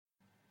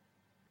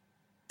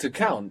To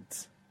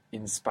count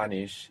in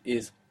Spanish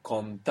is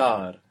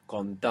contar,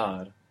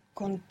 contar,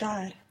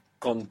 contar,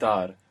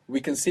 contar.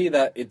 We can see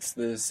that it's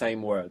the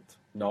same word,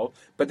 no?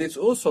 But it's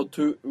also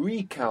to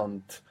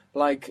recount,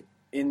 like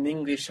in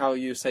English how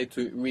you say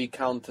to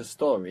recount a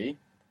story.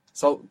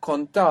 So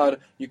contar,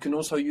 you can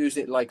also use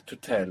it like to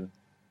tell,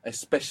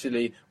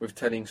 especially with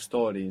telling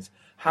stories.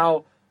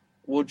 How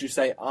would you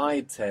say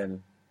I tell?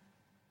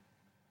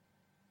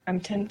 I'm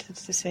tempted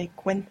to say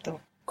cuento.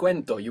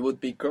 Cuento, you would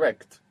be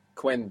correct.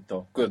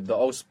 Cuento. Good, the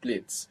O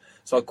splits.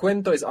 So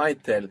cuento is I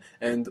tell,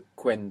 and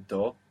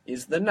cuento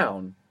is the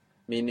noun,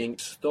 meaning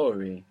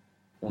story.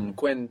 Un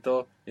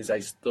cuento is a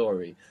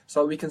story.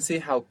 So we can see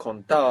how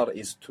contar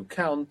is to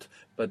count,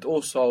 but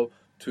also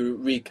to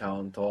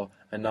recount, or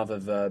another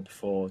verb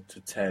for to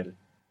tell.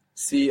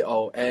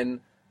 C-O-N-T-A-R.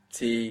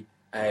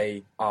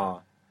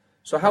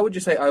 So how would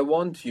you say, I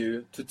want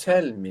you to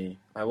tell me?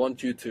 I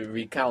want you to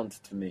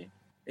recount to me,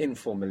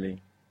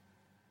 informally.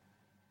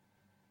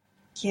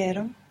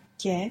 Quiero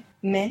que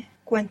me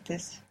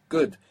cuentes.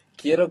 Good.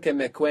 Quiero que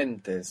me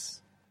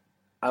cuentes.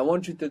 I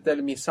want you to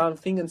tell me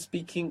something, and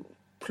speaking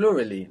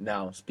plurally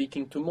now,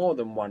 speaking to more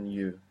than one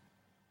you.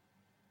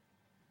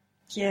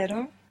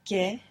 Quiero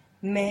que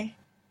me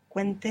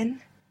cuenten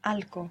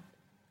algo.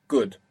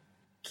 Good.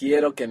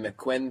 Quiero que me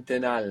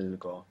cuenten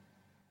algo.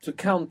 To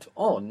count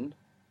on,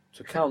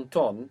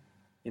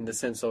 in the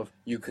sense of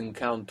you can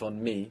count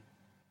on me,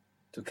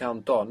 to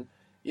count on,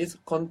 is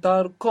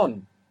contar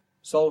con.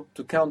 So,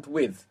 to count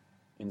with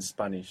in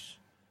Spanish.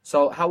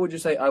 So, how would you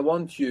say, I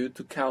want you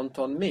to count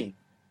on me?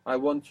 I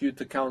want you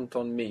to count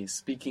on me,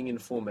 speaking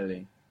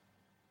informally.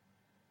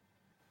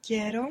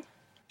 Quiero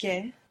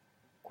que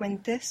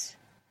cuentes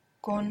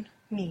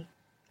conmigo.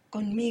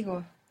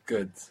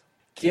 Good.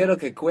 Quiero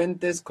que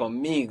cuentes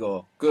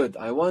conmigo. Good.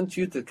 I want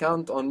you to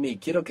count on me.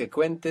 Quiero que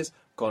cuentes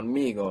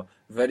conmigo.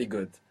 Very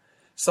good.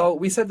 So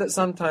we said that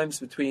sometimes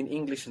between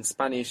English and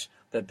Spanish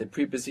that the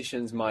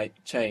prepositions might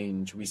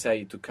change. We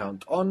say to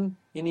count on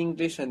in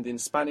English, and in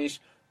Spanish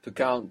to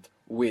count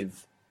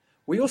with.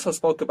 We also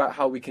spoke about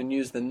how we can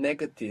use the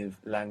negative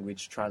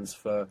language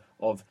transfer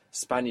of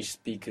Spanish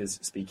speakers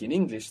speaking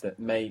English that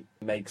may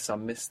make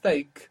some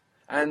mistake,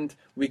 and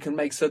we can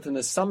make certain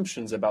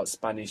assumptions about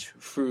Spanish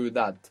through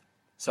that.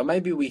 So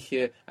maybe we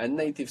hear a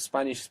native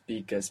Spanish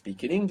speaker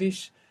speaking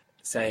English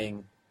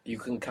saying, you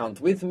can count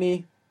with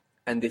me,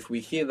 and if we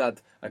hear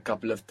that a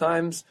couple of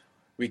times,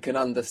 we can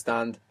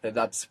understand that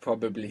that's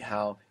probably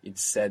how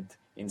it's said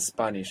in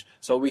Spanish.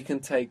 So we can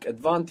take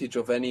advantage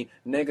of any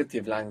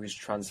negative language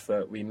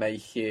transfer we may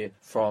hear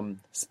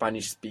from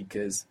Spanish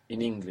speakers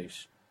in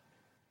English.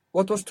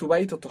 What was to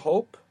wait or to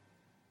hope?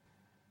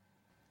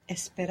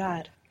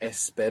 Esperar.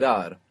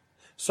 Esperar.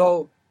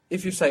 So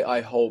if you say,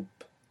 I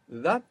hope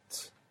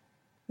that,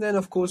 then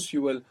of course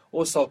you will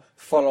also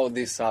follow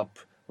this up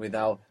with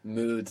our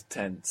mood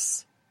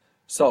tense.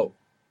 So,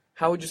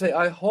 how would you say,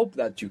 I hope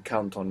that you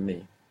count on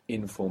me,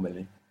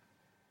 informally?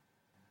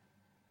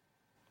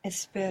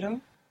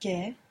 Espero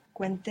que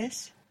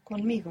cuentes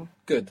conmigo.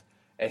 Good.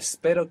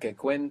 Espero que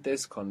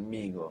cuentes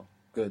conmigo.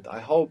 Good. I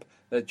hope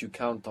that you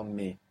count on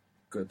me.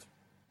 Good.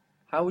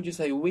 How would you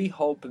say, we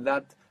hope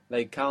that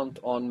they count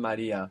on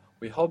Maria?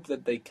 We hope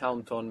that they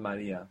count on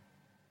Maria.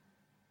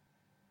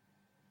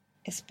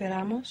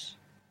 Esperamos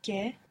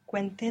que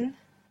cuenten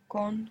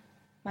con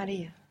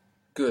María.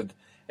 Good.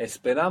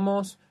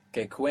 Esperamos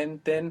que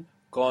cuenten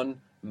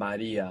con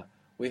María.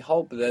 We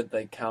hope that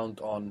they count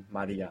on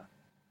Maria.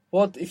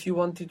 What if you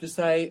wanted to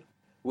say,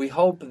 we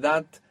hope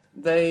that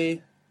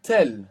they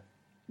tell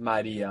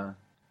Maria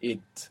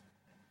it,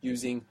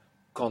 using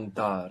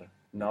contar?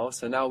 No?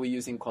 So now we're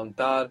using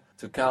contar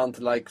to count,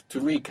 like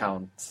to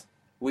recount.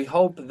 We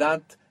hope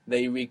that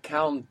they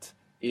recount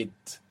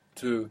it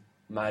to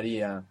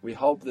Maria. We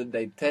hope that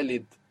they tell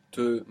it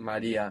to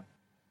Maria.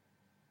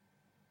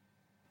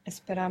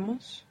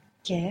 Esperamos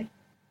que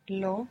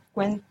lo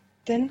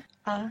cuenten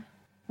a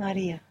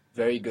María.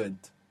 Very good.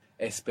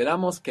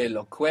 Esperamos que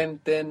lo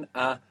cuenten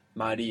a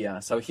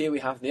Maria. So here we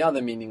have the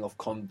other meaning of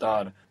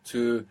contar,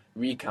 to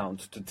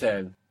recount, to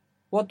tell.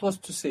 What was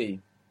to see?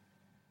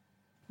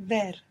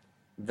 Ver.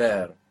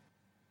 Ver.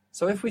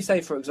 So if we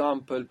say, for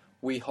example,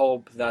 we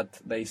hope that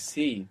they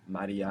see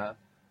Maria,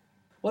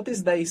 what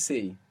is they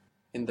see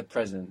in the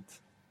present?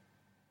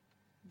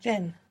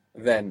 Ven.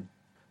 Then.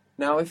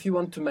 Now, if you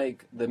want to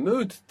make the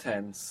mood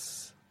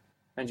tense,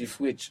 and you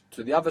switch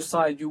to the other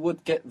side, you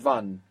would get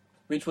van,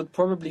 which would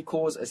probably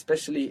cause,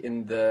 especially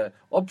in the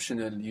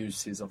optional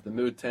uses of the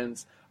mood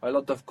tense, a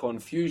lot of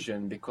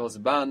confusion, because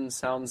van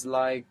sounds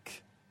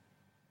like...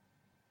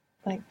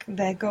 Like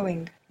they're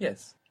going.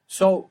 Yes.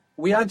 So,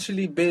 we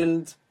actually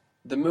build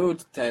the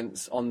mood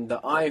tense on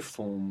the I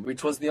form,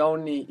 which was the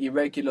only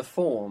irregular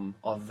form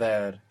of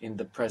ver in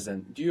the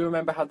present. Do you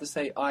remember how to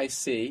say I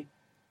see?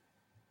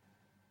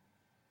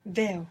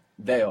 Veo.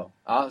 Veo.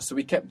 So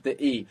we kept the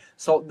E.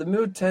 So the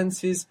mood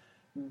tense is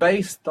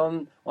based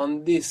on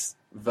this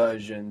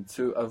version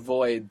to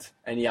avoid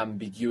any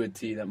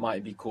ambiguity that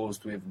might be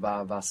caused with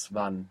va, vas,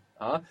 van.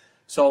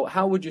 So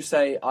how would you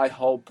say, I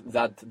hope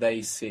that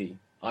they see?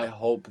 I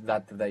hope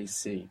that they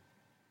see.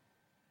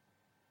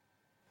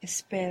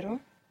 Espero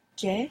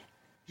que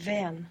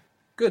vean.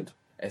 Good.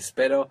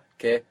 Espero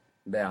que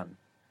vean.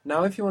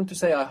 Now, if you want to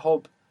say, I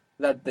hope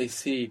that they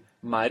see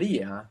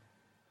Maria,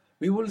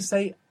 we will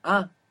say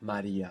a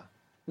Maria.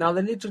 Now,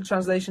 the literal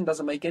translation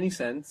doesn't make any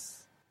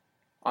sense.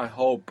 I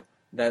hope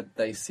that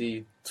they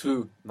see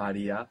to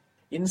Maria.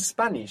 In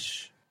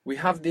Spanish, we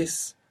have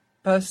this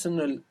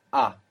personal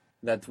a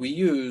that we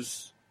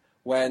use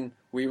when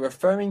we're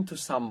referring to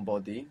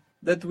somebody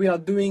that we are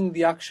doing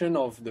the action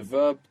of the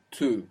verb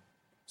to.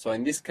 So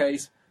in this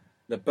case,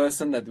 the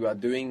person that we are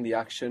doing the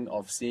action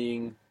of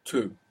seeing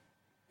to.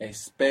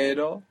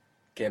 Espero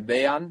que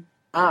vean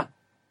a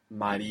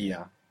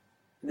Maria.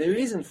 The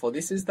reason for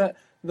this is that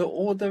the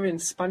order in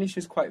Spanish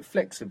is quite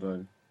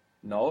flexible.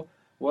 No,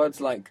 words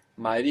like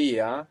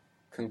Maria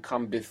can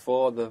come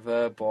before the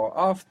verb or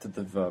after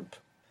the verb,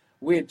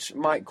 which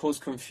might cause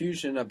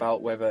confusion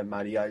about whether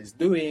Maria is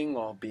doing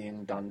or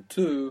being done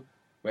to,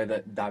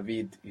 whether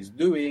David is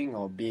doing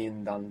or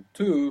being done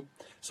to.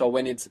 So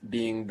when it's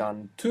being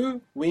done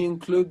to, we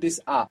include this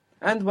a.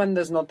 And when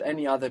there's not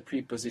any other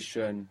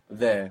preposition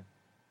there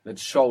that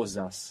shows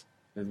us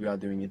that we are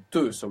doing it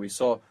to. So we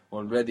saw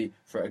already,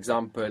 for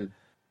example,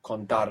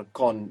 contar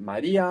con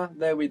Maria,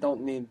 there we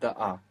don't need the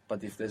a.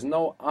 But if there's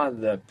no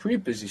other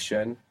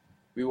preposition,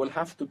 we will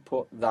have to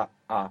put that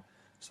a.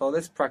 So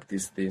let's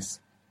practice this.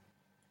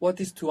 What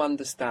is to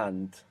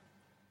understand?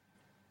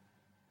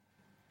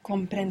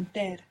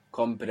 Comprender.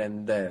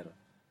 Comprender.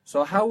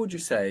 So how would you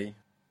say,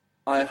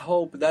 I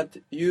hope that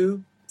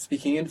you,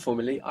 speaking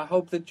informally, I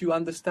hope that you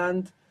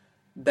understand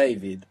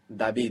David.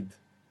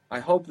 I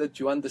hope that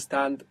you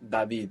understand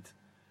David.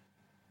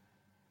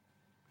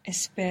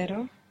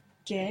 Espero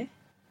que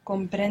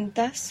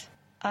comprendas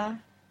a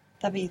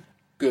David.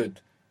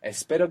 Good.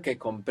 Espero que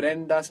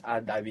comprendas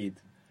a David.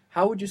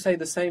 How would you say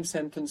the same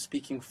sentence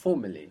speaking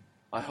formally?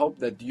 I hope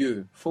that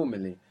you,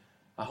 formally,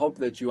 I hope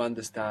that you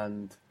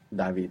understand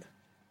David.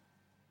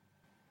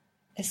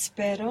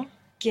 Espero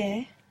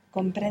que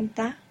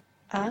comprenda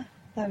a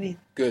David.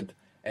 Good.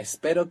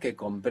 Espero que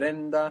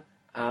comprenda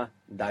a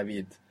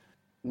David.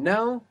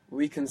 Now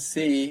we can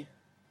see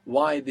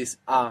why this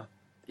a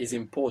is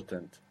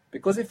important.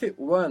 Because if it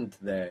weren't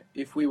there,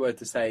 if we were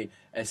to say,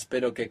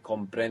 espero que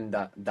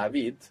comprenda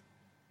David,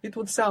 it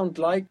would sound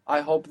like,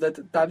 I hope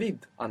that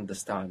David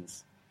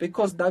understands.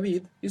 Because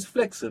David is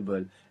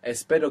flexible.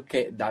 Espero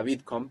que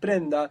David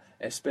comprenda,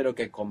 espero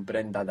que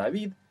comprenda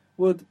David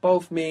would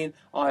both mean,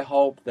 I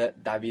hope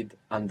that David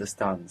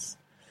understands.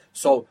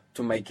 So,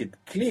 to make it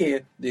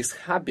clear, this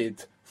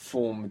habit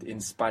formed in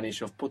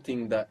Spanish of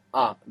putting the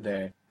a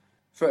there.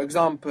 For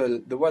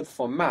example, the word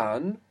for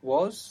man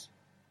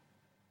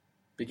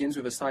begins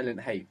with a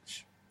silent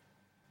H.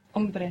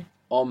 Hombre.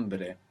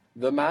 Hombre.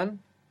 The man?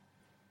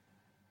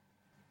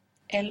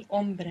 El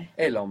hombre.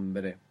 El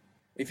hombre.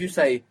 If you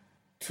say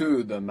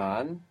to the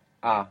man,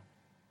 a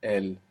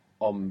el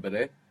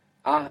hombre,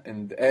 a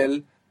and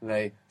el,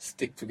 they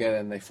stick together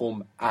and they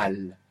form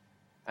al.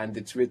 And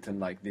it's written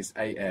like this,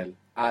 al,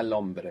 al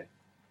hombre.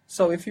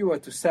 So if you were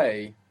to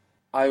say,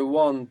 I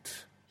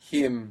want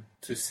him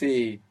to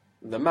see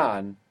the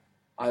man,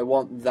 I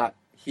want that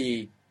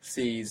he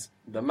sees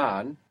the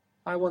man,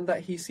 I want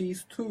that he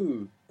sees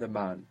to the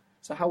man.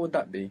 So how would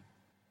that be?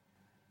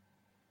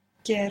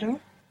 Quiero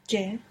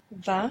que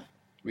va.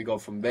 We go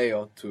from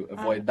veo to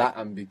avoid that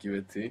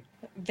ambiguity.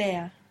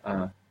 Vea.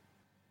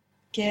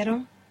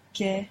 Quiero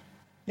que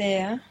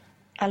vea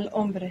al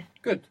hombre.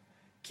 Good.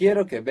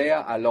 Quiero que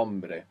vea al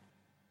hombre.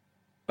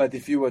 But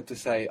if you were to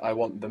say, I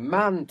want the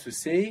man to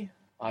see,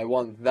 I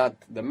want that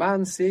the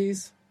man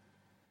sees.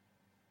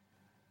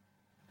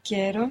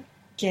 Quiero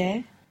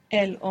que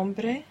el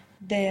hombre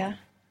vea.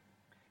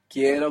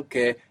 Quiero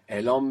que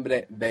el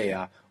hombre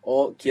vea.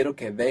 Or quiero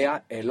que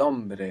vea el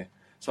hombre.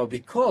 So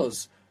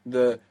because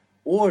the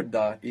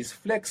order is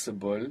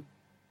flexible,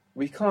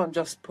 we can't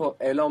just put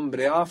el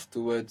hombre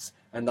afterwards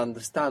and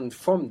understand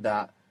from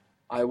that,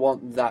 I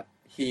want that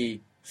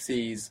he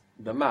sees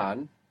the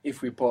man.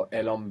 If we put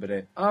el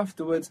hombre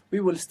afterwards,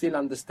 we will still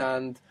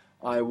understand,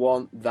 I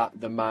want that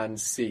the man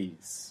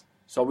sees.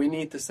 So we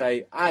need to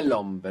say al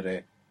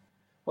hombre.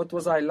 What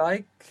was I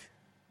like?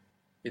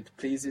 It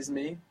pleases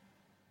me.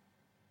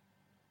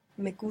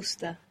 Me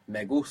gusta.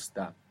 Me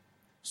gusta.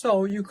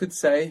 So you could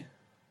say,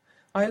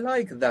 I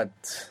like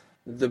that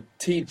the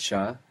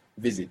teacher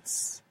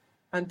visits.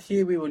 And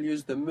here we will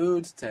use the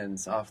mood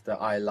tense after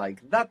I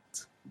like that,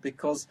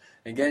 because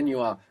again you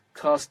are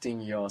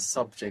casting your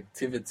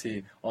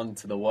subjectivity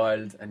onto the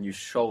world and you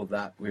show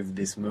that with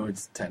this mood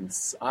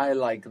tense. I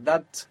like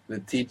that the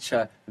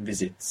teacher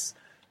visits.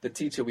 The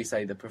teacher, we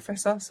say the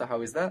professor, so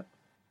how is that?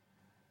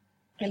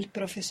 El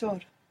profesor.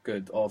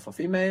 Good. Or for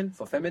female,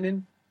 for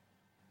feminine?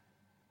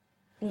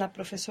 La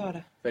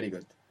profesora. Very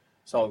good.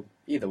 So,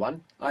 either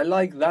one. I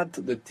like that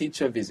the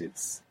teacher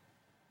visits.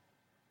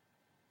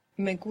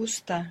 Me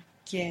gusta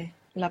que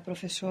la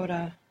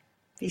profesora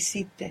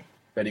visite.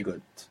 Very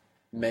good.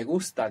 Me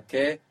gusta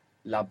que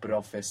la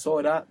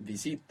profesora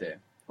visite.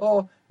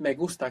 Or, me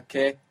gusta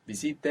que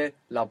visite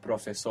la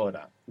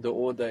profesora. The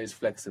order is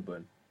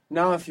flexible.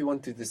 Now if you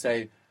wanted to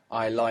say,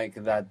 I like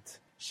that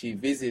she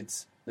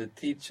visits the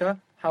teacher,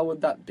 how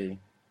would that be?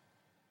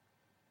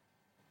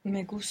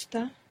 Me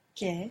gusta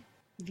que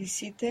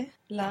visite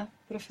la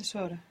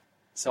profesora.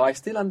 So I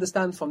still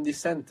understand from this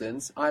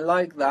sentence, I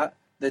like that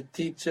the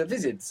teacher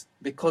visits,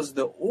 because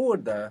the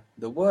order,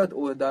 the word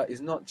order,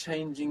 is not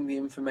changing the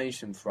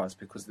information for us,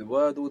 because the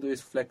word order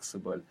is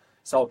flexible.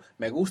 So,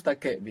 me gusta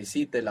que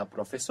visite la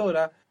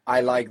profesora,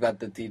 I like that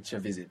the teacher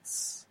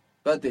visits.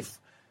 But if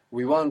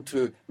we want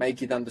to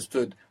make it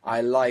understood,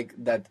 I like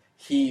that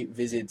he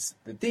visits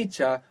the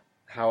teacher,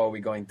 how are we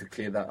going to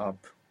clear that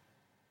up?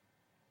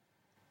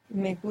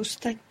 Me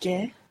gusta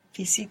que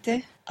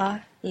visite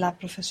a la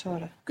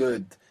profesora.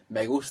 Good.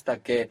 Me gusta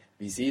que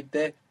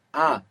visite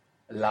a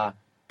la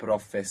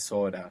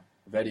profesora.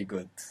 Very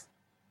good.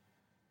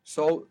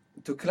 So,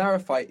 to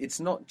clarify, it's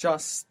not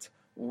just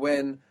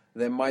when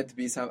there might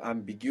be some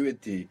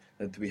ambiguity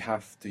that we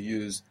have to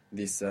use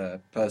this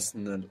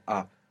personal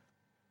a.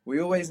 We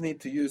always need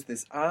to use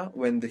this a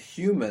when the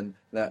human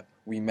that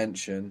we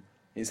mention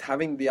is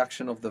having the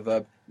action of the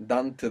verb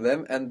done to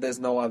them and there's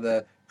no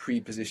other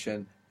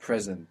preposition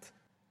present.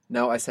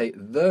 Now I say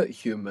the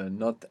human,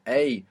 not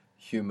a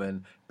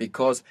human,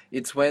 because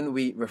it's when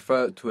we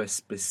refer to a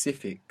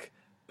specific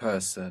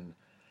person.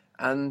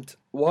 And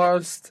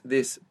whilst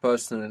this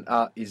personal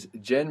a is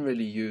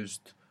generally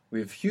used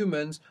with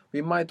humans,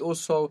 we might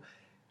also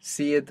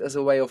see it as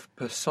a way of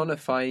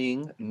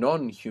personifying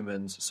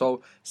non-humans.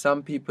 So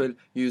some people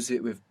use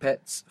it with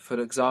pets, for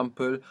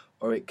example,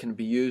 or it can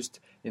be used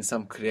in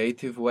some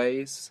creative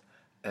ways.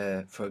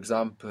 For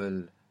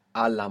example,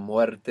 a la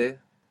muerte,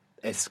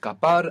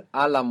 escapar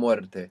a la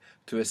muerte,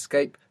 to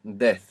escape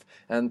death.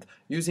 And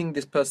using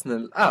this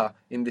personal a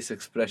in this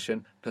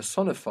expression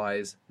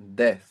personifies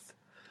death.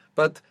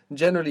 But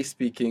generally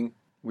speaking,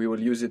 we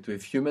will use it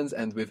with humans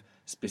and with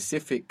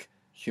specific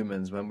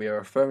humans when we are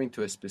referring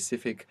to a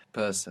specific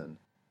person.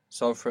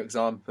 So, for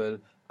example,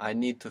 I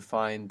need to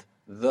find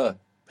the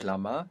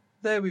plumber.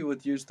 There we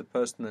would use the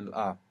personal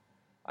a.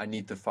 I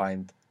need to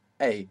find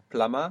a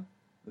plumber.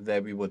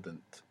 There we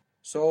wouldn't.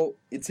 So,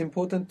 it's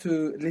important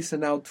to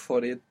listen out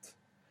for it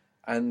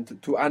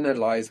and to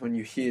analyze when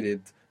you hear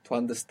it to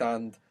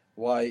understand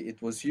why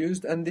it was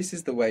used. And this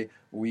is the way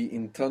we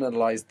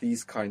internalize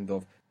these kind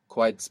of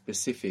quite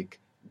specific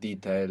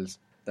details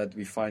that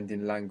we find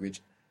in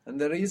language.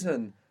 And the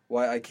reason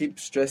why I keep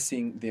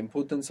stressing the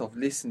importance of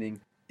listening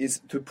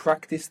is to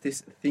practice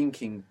this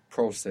thinking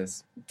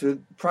process,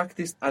 to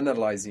practice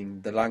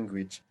analyzing the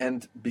language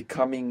and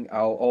becoming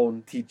our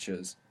own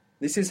teachers.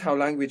 This is how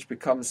language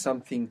becomes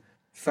something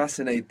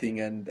fascinating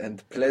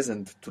and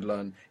pleasant to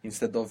learn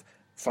instead of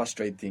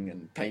frustrating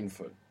and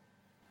painful.